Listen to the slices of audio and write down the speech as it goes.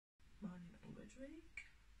Week?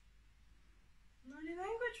 Māori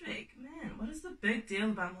Language Week. Man, what is the big deal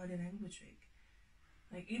about Māori Language Week?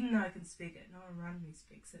 Like, even though I can speak it, no one around me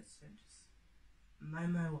speaks it, so just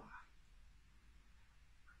Momo wa.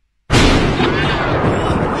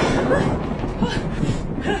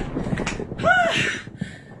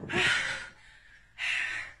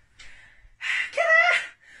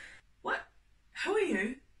 What? Who are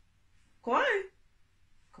you? Koi?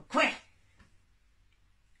 Koi.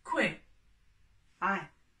 Koi. Hi.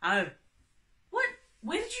 Oh. What?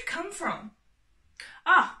 Where did you come from?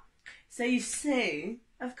 Ah, so you see,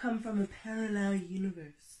 I've come from a parallel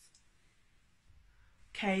universe.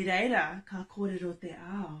 Kei reira, ka kōrero te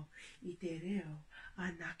ao, I te reo,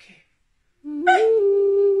 anake.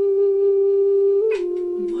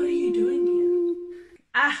 What are you doing here?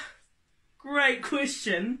 Ah, great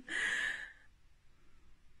question.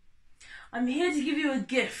 I'm here to give you a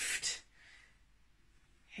gift.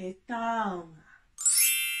 He taonga.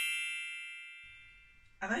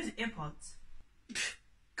 Are those AirPods?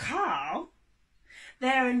 Carl? They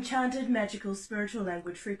are enchanted, magical, spiritual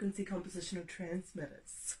language frequency compositional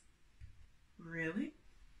transmitters. Really?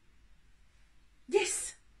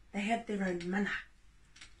 Yes, they have their own mana.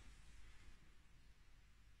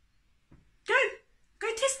 Go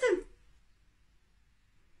test them.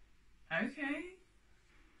 Okay.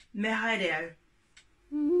 Me haereo.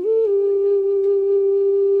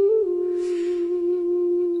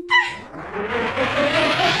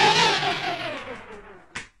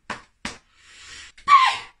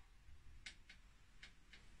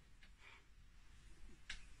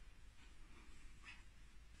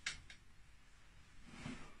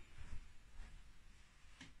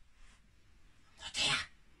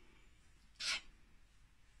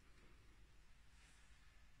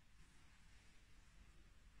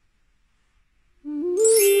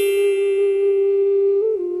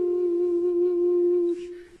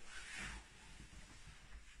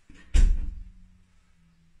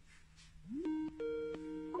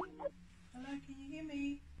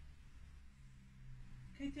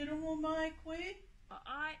 Kei te rongo mai koe?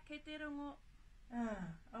 Ai, kei te rongo.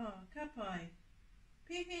 Ka pai.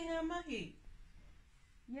 Pēkei ngā mahi.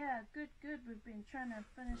 Yeah, good. We've been trying to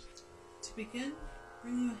finish. To begin,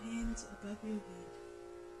 bring your hands above your head.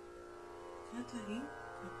 Ka tahi,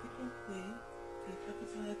 ka piko koe, kei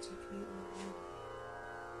whakapā tuki o hana.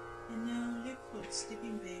 And now left foot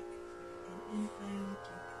stepping back and inhale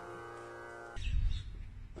deeply.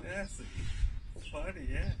 Yes, funny,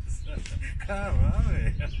 yes. Carame.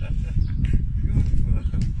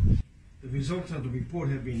 Beautiful. The results of the report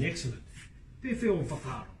have been excellent. Pe wheo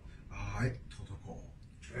whakaro. Ai, totoko.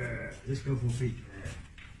 Let's go for a feed.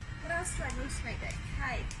 What else do I need to make that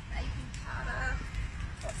cake? Baking powder,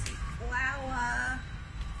 got some flour,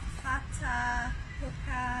 butter,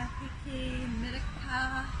 puka, hiki, mirika.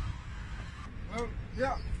 Oh,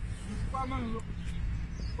 yeah. Paman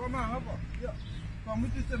hapa. Yeah. Kamu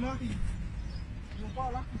te mahi. Lupa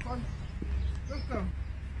laki pan. Let's go.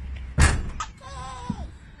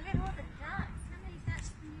 Look at all the ducks. How many ducks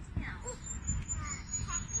can you use now?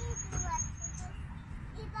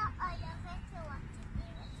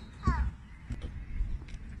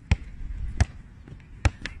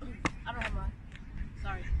 I don't have mine.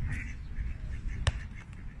 Sorry.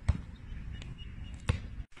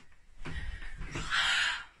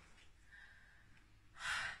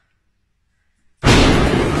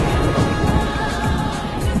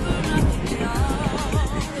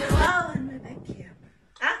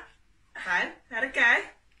 How'd it go?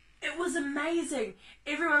 It was amazing.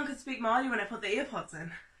 Everyone could speak Māori when I put the AirPods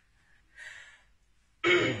in.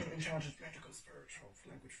 Enchanted, magical, spiritual,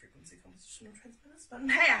 language frequency, compositional transmitters. But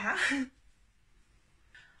hey,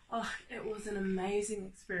 oh, it was an amazing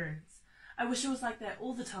experience. I wish it was like that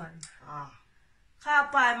all the time. Ka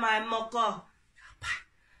pai mai moko.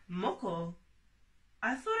 Moko?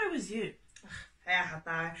 I thought it was you.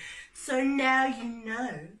 So now you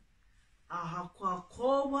know. Aha kwa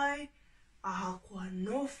kōwai, aha kwa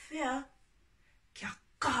no whea, kia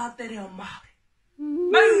kaha te reo Māori.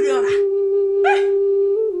 Mauri ora!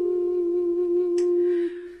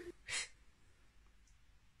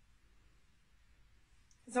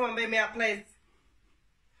 Someone bail me out, please.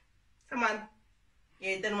 Come on.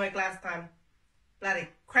 Yeah, it didn't work last time. Bloody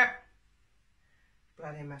crap.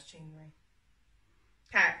 Bloody machinery.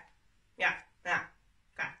 Okay. Yeah.